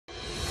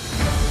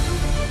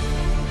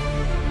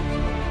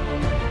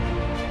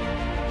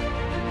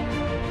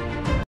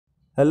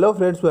Hello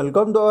friends,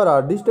 welcome to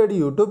our RD Study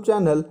YouTube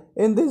channel.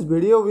 In this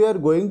video, we are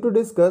going to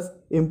discuss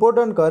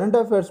important current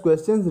affairs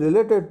questions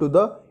related to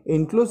the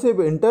Inclusive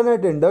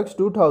Internet Index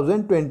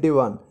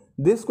 2021.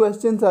 These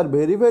questions are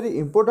very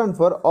important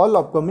for all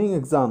upcoming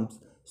exams.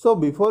 So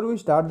before we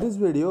start this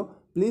video,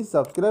 please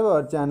subscribe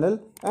our channel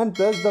and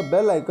press the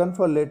bell icon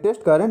for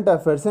latest current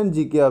affairs and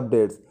GK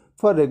updates.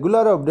 For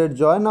regular updates,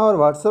 join our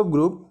WhatsApp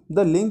group.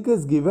 The link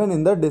is given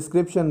in the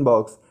description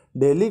box.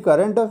 Daily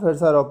current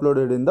affairs are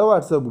uploaded in the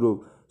WhatsApp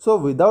group. So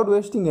without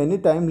wasting any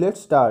time, let's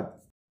start.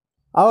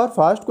 Our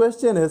first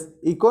question is,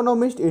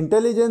 Economist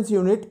Intelligence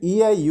Unit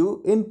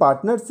EIU in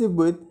partnership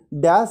with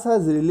DAS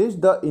has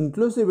released the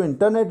Inclusive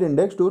Internet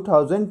Index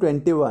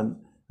 2021.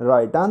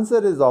 Right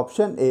answer is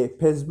option A,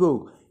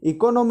 Facebook.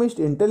 Economist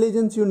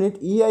Intelligence Unit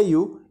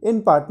EIU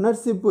in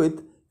partnership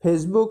with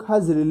Facebook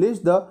has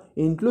released the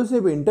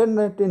Inclusive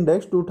Internet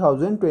Index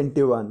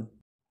 2021.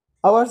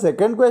 Our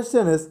second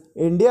question is,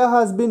 India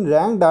has been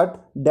ranked at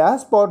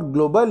dash spot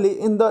globally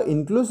in the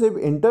Inclusive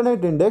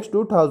Internet Index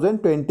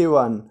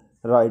 2021.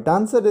 Right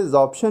answer is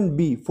option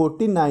B,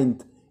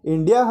 49th.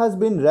 India has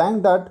been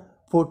ranked at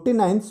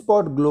 49th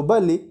spot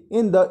globally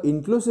in the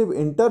Inclusive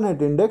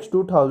Internet Index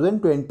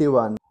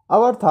 2021.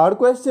 Our third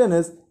question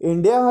is,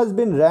 India has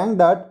been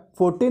ranked at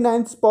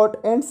 49th spot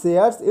and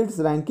shares its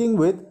ranking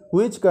with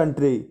which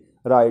country?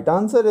 Right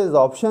answer is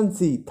option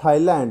C,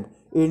 Thailand.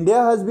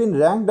 India has been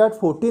ranked at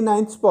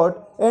 49th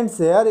spot and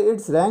share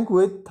its rank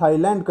with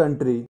Thailand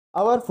country.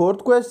 Our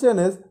fourth question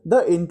is,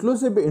 the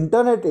Inclusive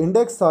Internet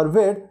Index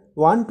surveyed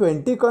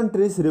 120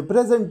 countries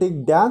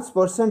representing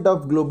 %%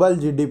 of global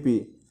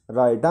GDP.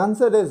 Right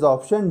answer is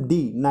option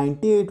D,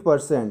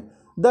 98%.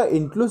 The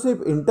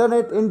Inclusive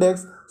Internet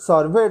Index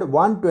surveyed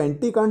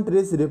 120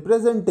 countries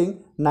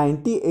representing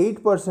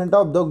 98%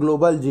 of the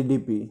global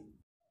GDP.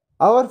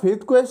 Our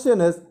fifth question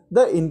is,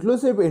 the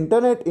Inclusive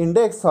Internet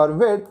Index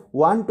surveyed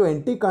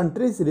 120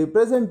 countries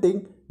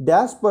representing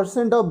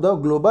 %% of the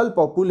global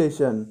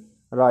population.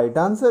 Right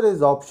answer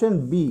is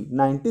option B,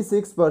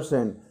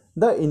 96%.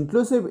 The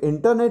Inclusive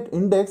Internet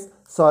Index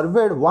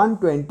surveyed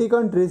 120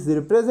 countries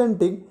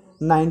representing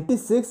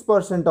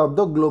 96% of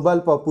the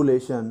global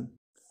population.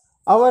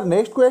 Our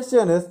next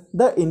question is,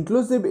 the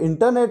Inclusive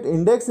Internet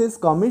Index is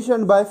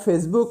commissioned by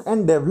Facebook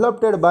and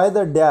developed by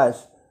the dash.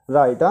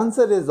 Right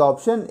answer is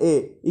option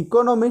A,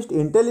 Economist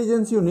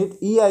Intelligence Unit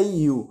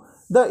EIU.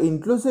 The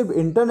Inclusive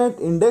Internet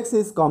Index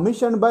is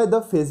commissioned by the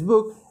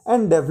Facebook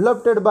and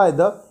developed by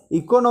the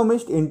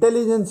Economist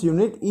Intelligence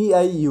Unit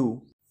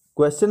EIU.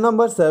 Question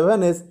number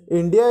 7 is,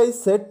 India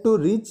is set to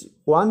reach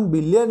 1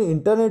 billion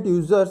internet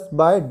users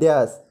by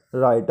dash.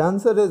 Right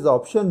answer is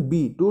option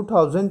B,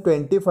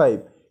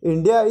 2025.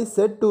 India is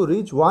set to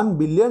reach 1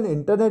 billion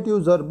internet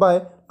users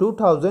by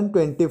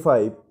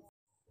 2025.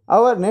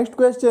 Our next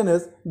question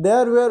is,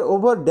 there were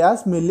over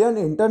million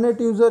internet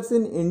users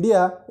in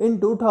India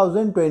in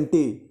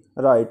 2020.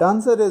 Right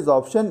answer is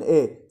option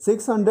A,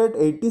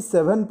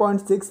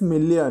 687.6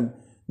 million.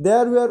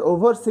 There were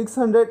over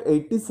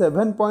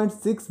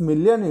 687.6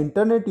 million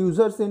internet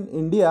users in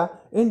India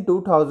in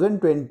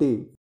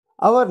 2020.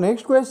 Our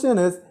next question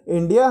is,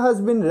 India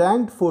has been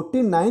ranked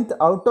 49th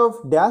out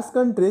of dash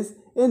countries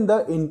in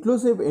the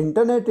Inclusive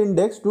Internet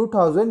Index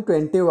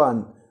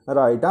 2021.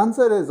 Right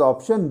answer is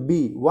option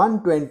B,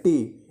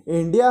 120.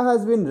 India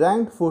has been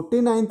ranked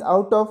 49th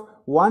out of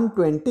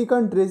 120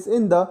 countries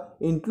in the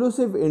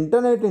Inclusive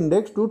Internet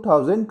Index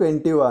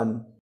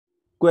 2021.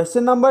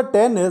 Question number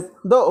 10 is,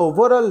 the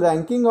overall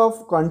ranking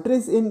of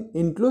countries in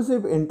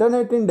Inclusive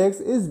Internet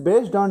Index is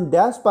based on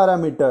dash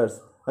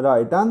parameters.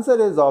 Right answer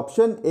is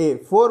option A,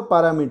 4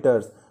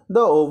 parameters. The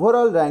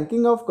overall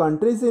ranking of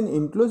countries in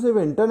Inclusive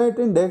Internet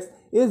Index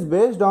is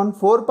based on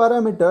 4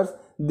 parameters.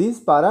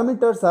 These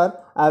parameters are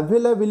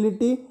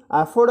availability,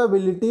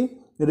 affordability,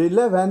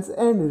 relevance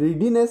and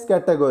readiness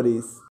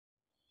categories.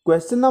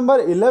 Question number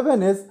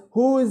 11 is,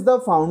 who is the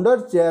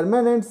founder,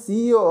 chairman and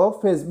CEO of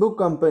Facebook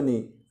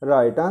company?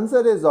 Right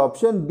answer is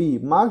option B,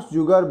 Mark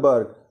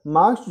Zuckerberg.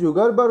 Mark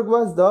Zuckerberg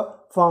was the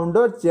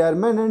founder,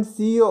 chairman and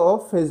CEO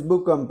of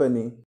Facebook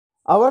company.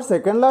 Our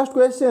second last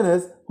question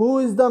is, who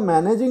is the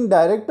managing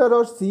director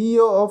or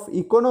CEO of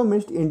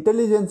Economist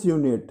Intelligence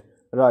Unit?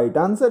 Right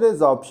answer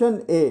is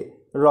option A,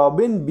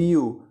 Robin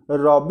Bew.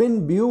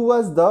 Robin Bew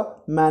was the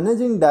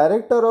managing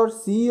director or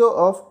CEO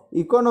of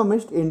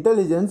Economist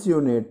Intelligence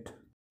Unit.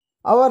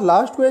 Our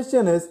last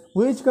question is,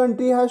 which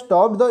country has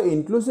topped the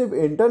Inclusive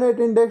Internet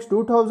Index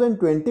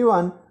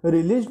 2021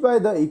 released by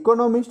the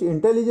Economist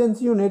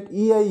Intelligence Unit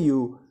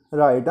EIU?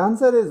 Right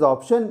answer is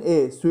option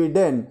A,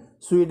 Sweden.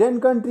 Sweden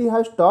country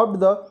has topped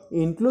the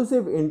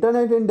Inclusive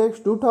Internet Index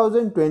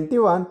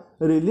 2021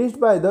 released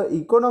by the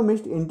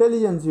Economist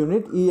Intelligence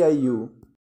Unit EIU.